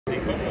You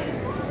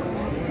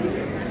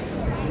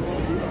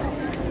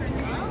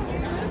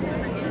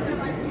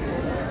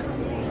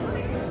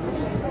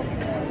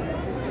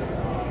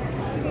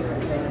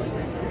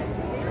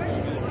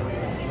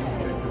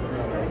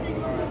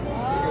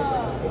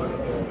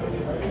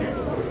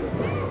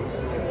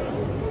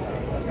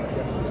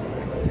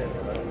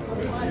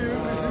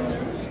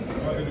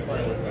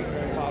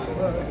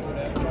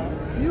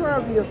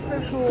are the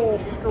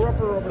official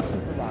picker-upper of a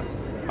Supervisor.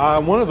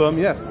 One of them,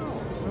 yes.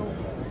 So,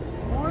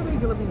 are they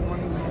going to be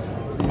running these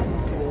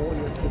vehicles at all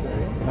yet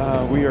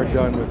today? We are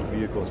done with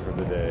vehicles for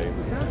the day.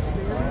 Is that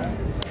standard?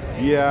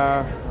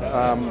 Yeah,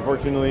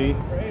 unfortunately,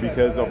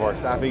 because of our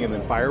staffing and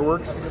then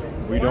fireworks,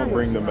 we don't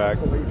bring them back.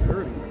 Until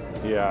 8:30.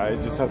 Yeah,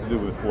 it just has to do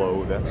with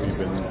flow that we've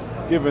been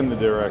given the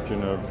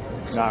direction of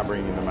not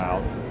bringing them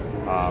out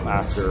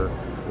after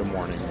the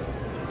morning.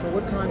 So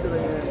what time do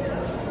they end?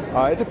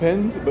 It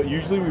depends, but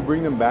usually we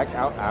bring them back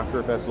out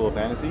after Festival of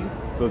Fantasy,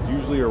 so it's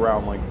usually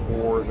around like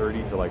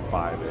 4:30 to like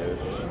 5-ish.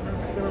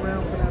 I've been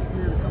around for that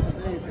period a couple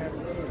of days.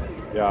 Haven't seen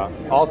it. Yeah.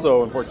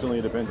 Also, unfortunately,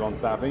 it depends on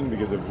staffing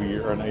because if we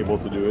are unable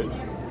to do it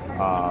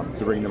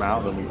to bring them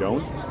out, then we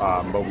don't.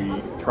 But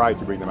we try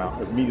to bring them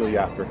out immediately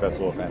after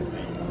Festival of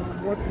Fantasy.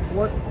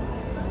 What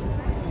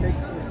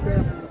makes the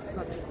staffing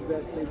such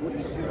that they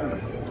wouldn't do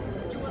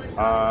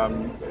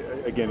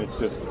that? Again, it's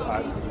just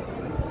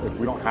if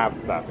we don't have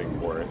the staffing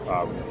for it,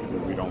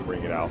 we don't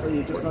bring it out. So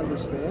you're just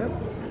understaffed?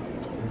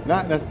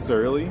 Not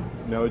necessarily.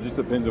 No, it just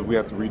depends if we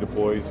have to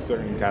redeploy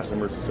certain cast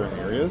members to certain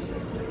areas.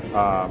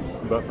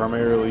 But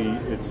primarily,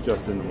 it's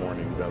just in the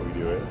mornings that we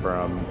do it.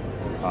 From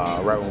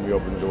right when we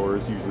open the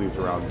doors, usually it's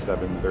around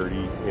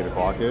 7:30, 8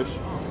 o'clock-ish,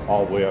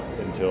 all the way up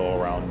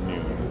until around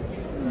noon.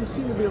 You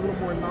seem to be a little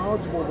more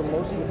knowledgeable than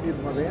most of the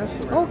people I've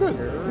asked around Oh, good.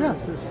 here. Yeah.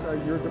 Is this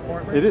your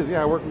department? It is,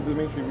 yeah. I work with the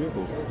Main Street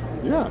Vehicles.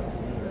 Yeah.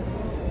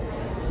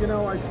 You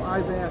know,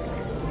 I've asked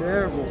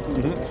several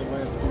people in the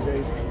last few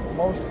days.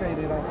 Most say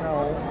they don't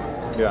know.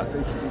 Yeah.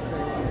 They should be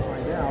saying to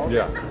find out.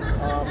 Yeah.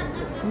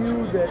 The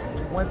few that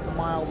went the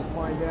mile to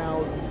find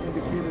out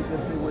indicated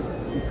that they would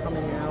be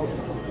coming out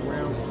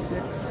around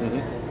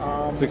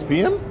 6. 6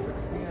 p.m.?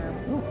 6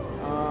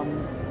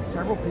 p.m.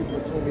 Several people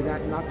have told me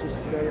that, not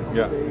just today, a couple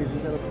Yeah. days,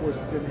 and then of course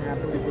it didn't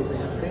happen because they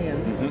had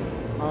bands.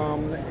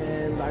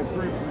 And I've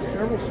heard from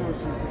several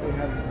sources that they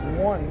have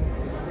one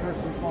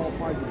person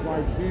qualified to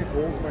drive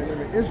vehicles by the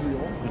name of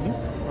Israel.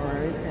 All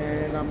right,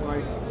 and I'm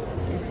like,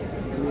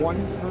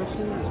 one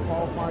person is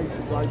qualified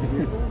to drive the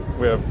vehicles?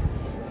 We have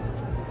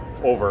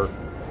over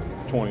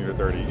 20 to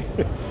 30.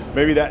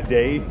 Maybe that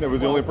day that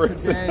was the only person.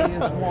 Today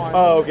is one.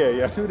 Oh, okay,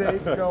 yeah. 2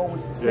 days ago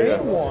was the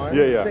same one.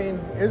 Yeah, yeah. Same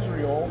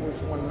Israel was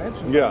one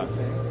mentioned. Yeah.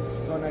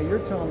 So now you're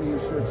telling me you're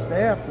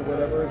short-staffed or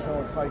whatever, so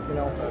it's like, you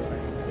know,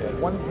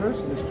 one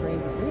person is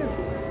trained the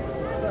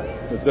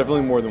vehicles. It's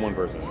definitely more than one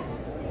person.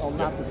 Well,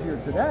 not that's here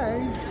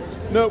today.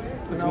 Nope,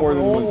 it's more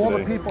than one all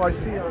today. the people I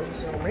see on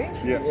Main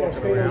Street Yeah.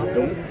 walking around,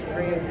 nobody's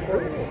trained.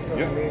 So,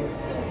 Yeah. I mean,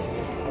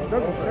 it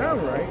doesn't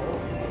sound right.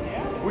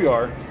 We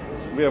are.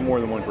 We have more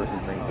than one person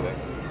trained today.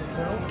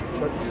 You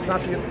know, that's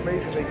not the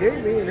information they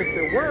gave me, and if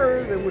there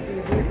were, there would be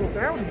vehicles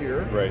out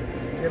here. Right.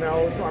 You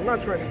know, so I'm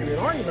not trying to give you an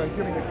argument, I'm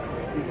giving the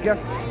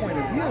guest's point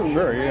of view.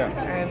 Sure, yeah.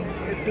 And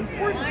it's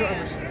important to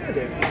understand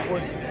it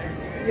because,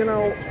 you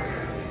know,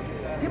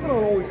 people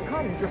don't always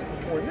come just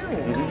before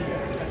noon.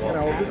 You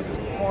know, this is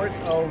part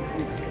of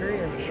the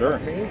experience Sure.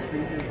 of Main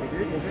Street is the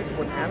vehicles. It's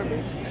what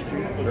animates the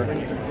street, what Sure.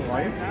 brings it to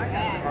life.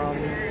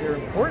 They're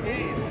important,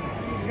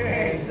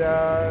 and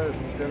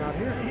they're not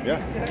here.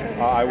 Yeah.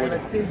 I would.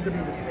 And it seems to be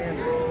the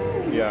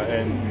standard. Yeah,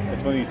 and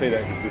it's funny you say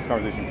that because this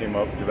conversation came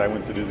up because I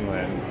went to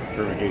Disneyland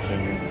for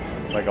vacation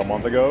like a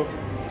month ago,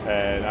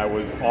 and I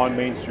was on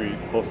Main Street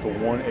close to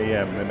 1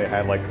 a.m. and they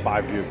had like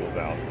 5 vehicles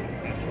out.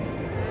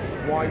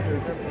 Why is there a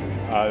difference?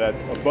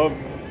 That's above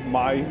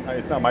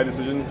it's not my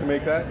decision to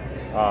make that,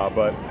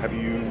 but have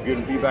you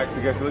given feedback to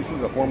guest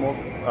relations, a formal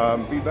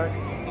feedback?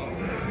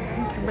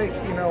 To make,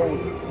 you know,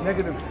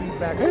 negative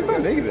feedback. It's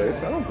not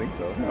negative. I don't think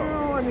so.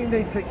 No, I mean,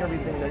 they take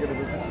everything negative.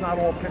 It's not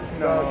all pixie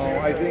dust. No,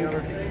 I think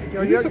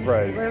you'd be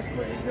surprised.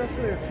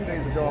 Yesterday or 2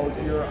 days ago, I was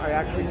here. I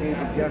actually gave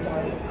the guest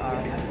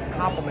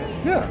compliment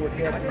Yeah. to a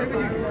cast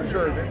member who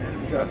deserved it.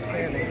 It was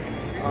outstanding.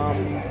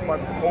 But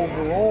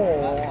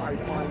overall, I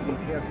find the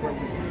cast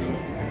members to be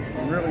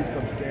really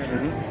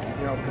substandard,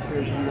 you know,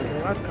 compared to years.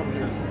 And I've come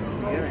here since the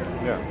beginning.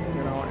 Yeah.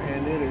 You know,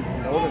 and it is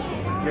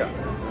noticeable. Yeah.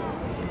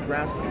 It's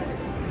drastic.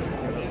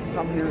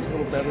 Some years a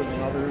little better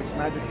than others.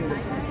 Magic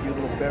Kingdom seems to be a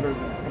little better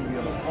than some of the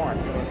other parks.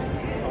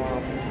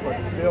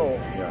 But still,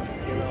 Yeah.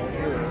 you know,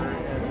 here,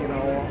 and you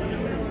know,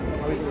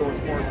 I'll even go as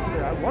far as to say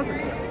I was a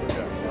guest with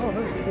them. Oh,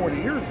 that was 40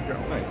 years ago.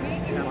 Nice.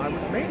 And I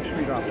was Main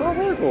Street operator. Oh,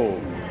 very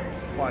cool.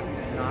 But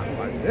not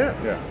like this.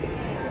 Yeah.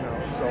 You know,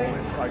 so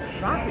it's like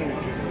shocking to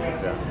me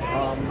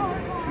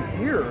to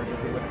hear that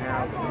they would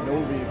have no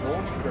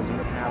vehicles, that they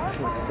would have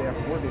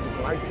short-staffed tour vehicles.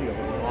 But I see a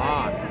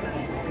lot of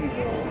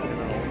people, you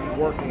know,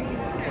 working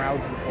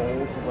crowd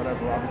controls or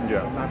whatever. Obviously,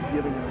 Yeah. I'm not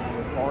giving them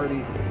the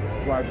authority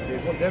drives the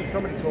vehicle. Then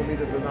somebody told me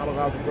that they're not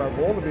allowed to drive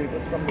all the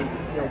vehicles. Somebody,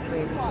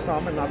 trained for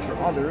some and not for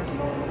others.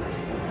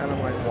 And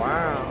I'm like,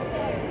 wow,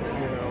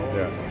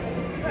 Yes.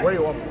 it's way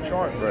off the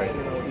charts. Right.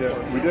 Yeah,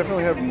 we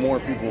definitely have more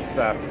people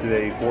staffed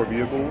today for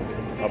vehicles,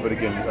 but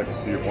again, like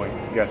to your point,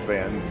 guest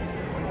vans,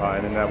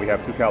 and then now we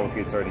have 2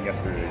 cavalcades starting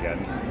yesterday again.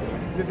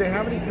 Did they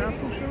have any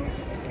castle shows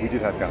We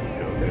did have castle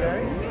shows.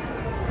 today?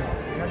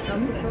 You had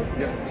castle shows?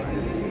 Yeah. I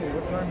didn't see it.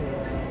 What time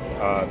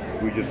was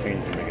it? We just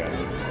changed them again.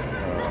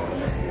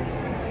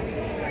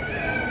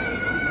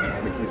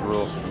 Mickey's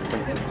real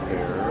funky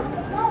there.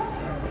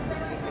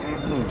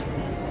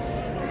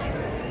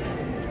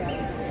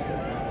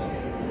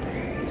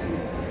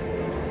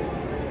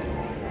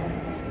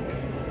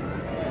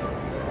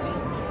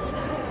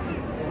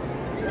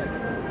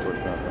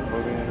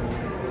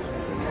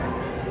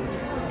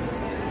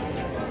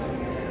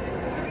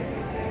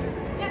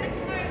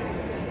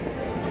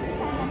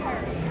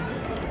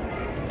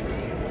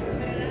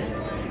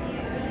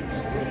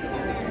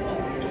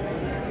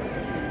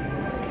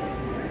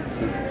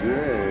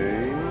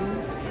 Today,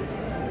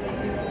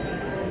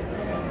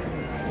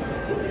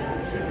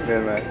 we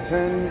have at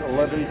 10,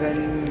 11,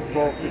 10,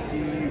 12, 50,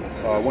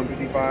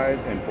 155,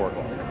 and 4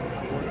 o'clock.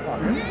 I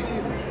didn't see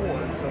it before,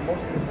 so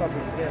most of the stuff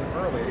is again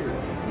early.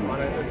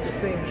 It's the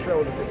same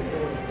show that they've been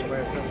doing for the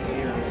last several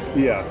years.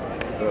 Yeah,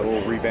 the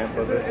little revamp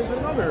of it. There's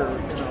another,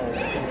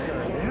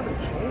 concern. They haven't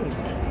changed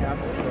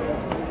Castle Show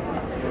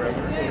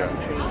forever. They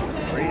haven't changed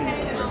the grade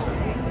forever.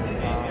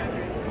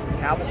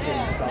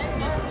 Cavalcade stuff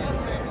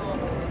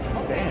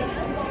is sad.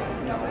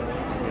 To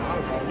be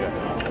honest with you.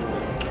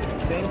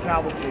 Same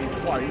cavalcade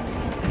twice.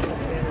 People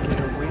standing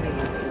there waiting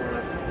for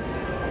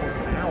almost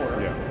an hour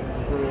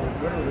for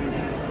literally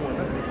just 4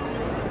 minutes.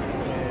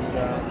 And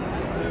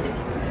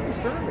it's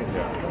disturbing.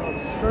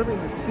 It's disturbing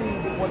to see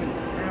what is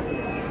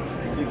happening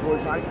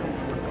because I come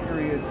from a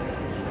period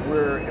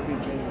where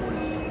everything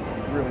was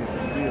really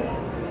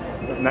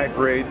real. Night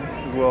parade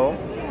as well.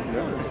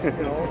 There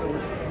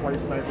was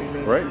twice nightly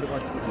Main Right. Street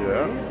Omnibuses,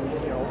 Yeah.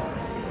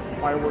 and,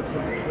 fireworks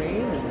in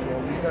between,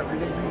 and we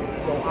didn't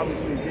do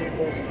obviously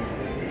vehicles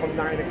from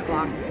 9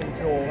 o'clock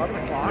until 11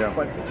 o'clock. Yeah.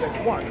 But guess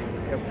what?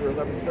 After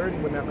 11:30,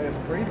 when that last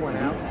parade went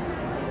out,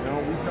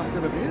 we jumped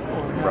in a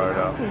vehicle and Brought it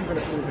had out. even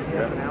if it was a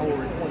half an hour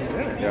or 20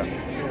 minutes. Yeah.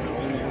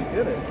 We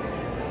did it.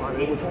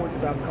 It was always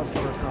about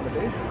customer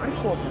accommodation. I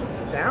saw some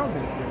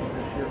astounding things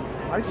this year.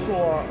 I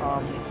saw,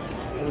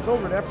 I was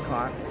over at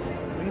Epcot,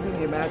 leaving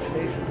the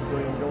Imagination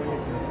Pavilion, going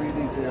into the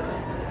 3D theater,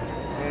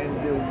 and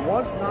there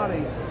was not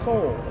a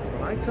soul.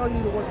 When I tell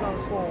you there was not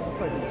a soul, it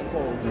looked like it was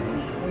closed.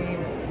 Between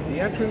the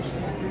entrance to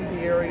the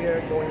 3D area,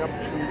 going up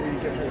to where you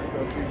get your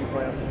 3D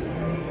glasses,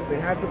 they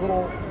had the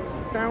little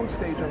sound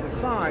stage on the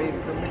side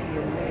for Mickey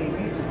and Minnie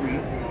meet and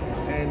greet,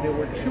 and there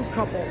were 2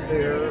 couples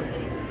there,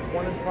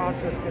 one in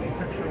process getting a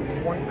picture,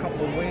 one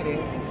couple waiting,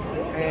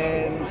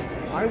 and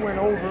I went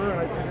over and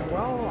I figured,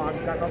 well,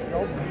 I've got nothing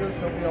else, there's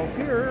nobody else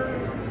here.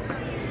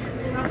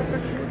 Snap a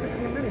picture with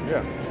Mickey and Minnie.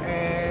 Yeah.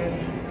 And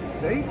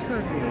they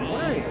turned me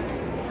away.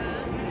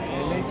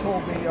 And they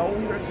told me, oh,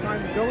 it's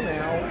time to go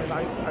now. And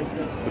I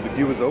said, But the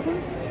queue was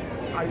open?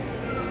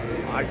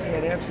 I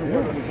can't answer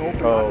whether it was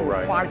open. Oh, There were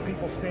right. 5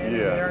 people standing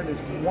there, and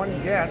there's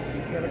one guest.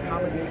 You can't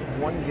accommodate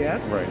one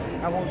guest. Right.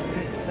 How long does it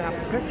take to snap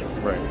a picture?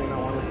 Right. And I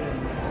looked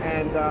around.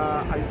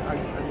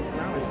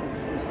 I said,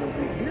 there's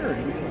nobody here.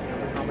 We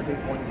can't accommodate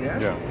one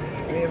guest. Yeah.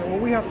 And well,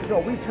 we have to go.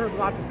 We turned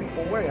lots of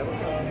people away. I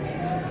looked around.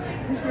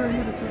 Who's there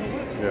here to turn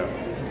away? Yeah.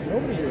 There's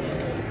nobody here.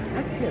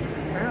 I can't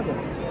fathom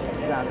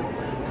that.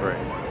 Right.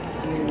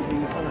 It would be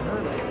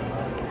unheard of.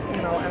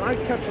 And I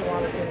catch a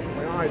lot of things in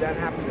my eye. That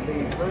happened to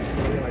me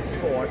personally, and I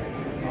saw it.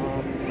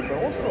 But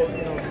also,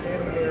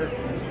 standing there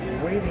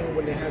waiting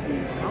when they had the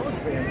college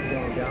bands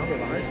going down, or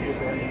the high school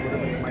bands, or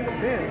whatever it might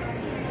have been.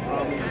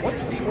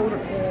 What's the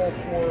protocol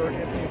for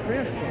emptying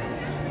trash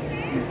cans?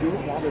 You do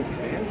it while there's a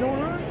band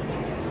going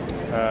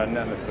on?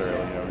 Not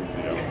necessarily,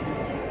 usually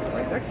don't.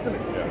 Right next to me.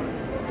 Yeah.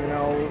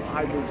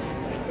 I was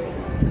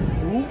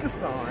moved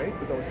aside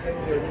because I was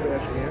standing there at a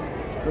trash can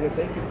so that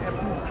they could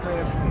empty the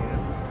trash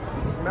can,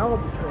 the smell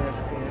of the trash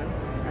can,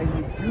 and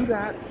you do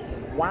that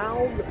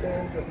while the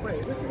bands are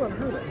playing. This is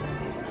unheard of.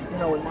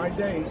 In my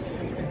day,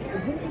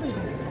 it wouldn't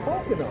even be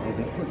spoken of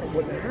because it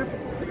wouldn't happen.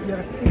 Yet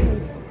it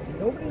seems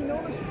nobody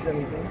notices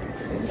anything,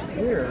 nobody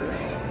cares,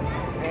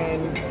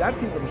 and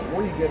that's even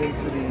before you get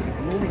into the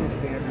grooming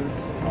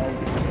standards of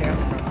the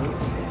cast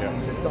members,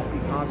 the dumpy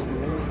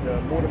costumes,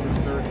 the Mortimer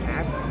Stern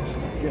hats,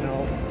 the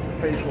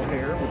facial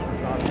hair, which was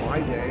not in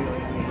my day.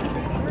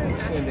 I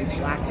understand they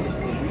blacked it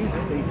for a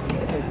reason.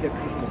 They get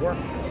people to work,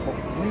 but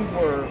we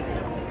were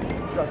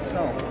just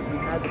so. We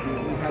had to be.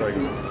 We had to.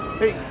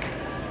 Hey.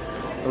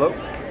 Hello?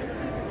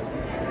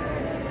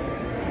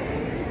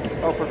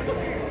 Oh, perfect.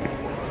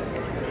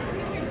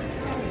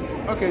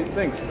 Okay,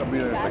 thanks. I'll be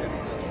there in a second.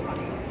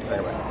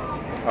 Anyway.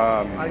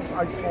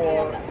 I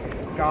saw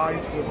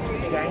guys with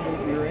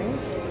dangling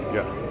earrings.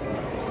 Yeah.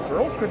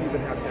 Girls couldn't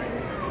even have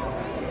dangling earrings.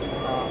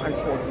 I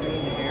saw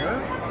green hair.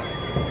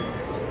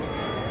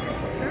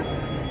 What's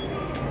happening?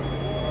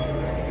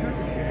 What's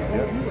happening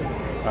here?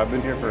 I've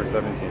been here for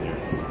 17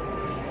 years.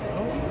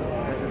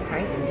 Has it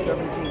tanked in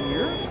 17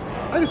 years?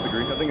 I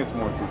disagree. I think it's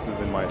more inclusive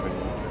in my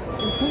opinion.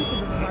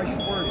 Inclusive is a nice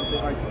word that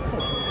they like to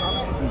push. It's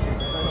not inclusive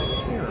because I don't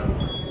care.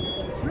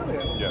 It's really,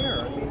 I don't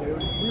care. I mean,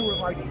 we were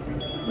like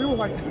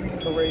the Green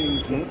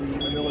Berets of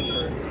the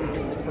military.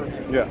 Everything was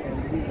perfect. Yeah.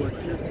 And we were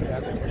here to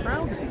that. And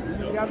proud to be. We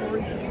were the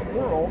admiration of the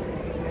world.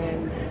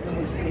 And there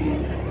was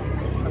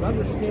an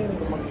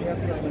understanding among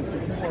cast members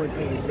that you weren't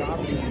doing a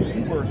job.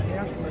 You were a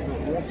cast member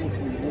of Walt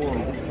Disney World.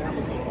 And that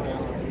was a high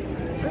honor.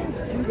 I don't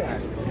see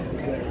that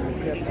in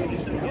cast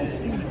members. I don't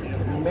see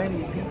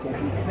many people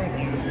who think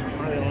it's a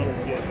high honor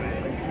to work.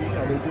 I see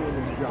how they do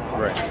their job.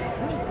 Right. I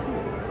don't see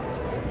it.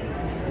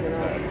 You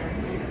know,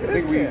 I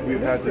think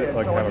we've had to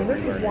like so, have a this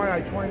is relearning. why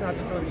I try not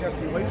to go to guest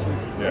relations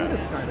to say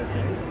this kind of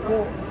thing.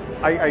 Well,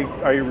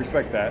 I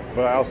respect that,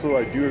 but I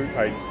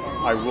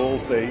will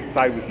say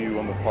side with you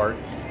on the part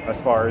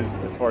as far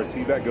as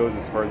feedback goes,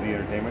 as far as the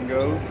entertainment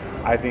goes.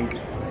 I think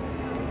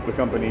the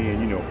company, and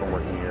you know from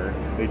working here,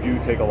 they do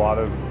take a lot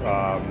of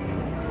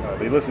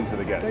they listen to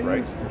the guests,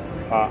 right?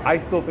 I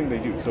still think they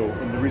do. So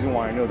and the reason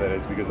why I know that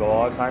is because a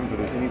lot of times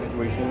when there's any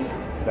situation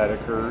that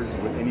occurs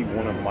with any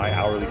one of my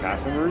hourly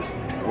cast members,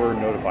 we're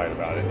notified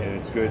about it, and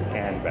it's good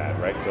and bad,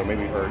 right? So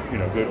maybe, or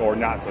good or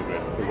not so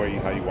good, the way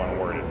how you want to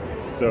word it.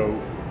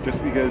 So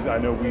just because I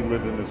know we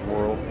live in this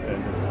world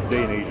and this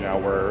day and age now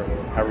where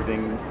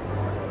everything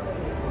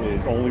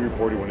is only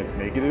reported when it's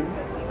negative,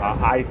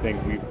 I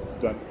think we've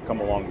come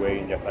a long way,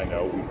 and yes, I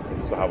know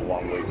we still have a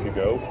long way to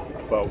go,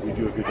 but we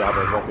do a good job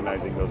of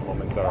recognizing those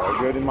moments that are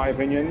good, in my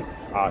opinion,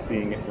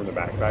 seeing it from the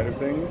backside of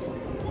things.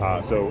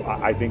 So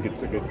I think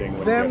it's a good thing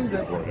when them you guys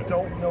that report it.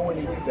 don't know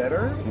any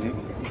better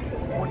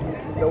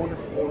wouldn't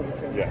notice all the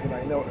things that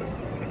I notice.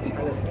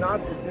 And it's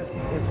not that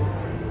Disney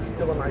isn't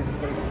still a nice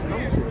place to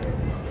come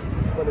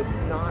to, but it's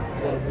not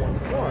what it once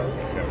was.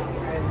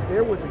 And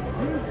there was a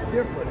huge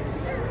difference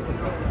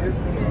between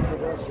Disney and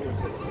Universal or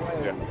Six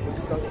Flags,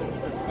 which doesn't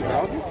exist How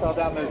now. would you fell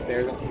down those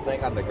stairs and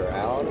something on the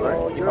ground?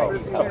 Oh, you're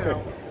busy now.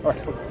 All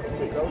right.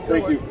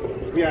 Thank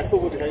you. Yeah, I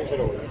still would have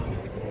over there.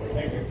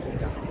 Thank you.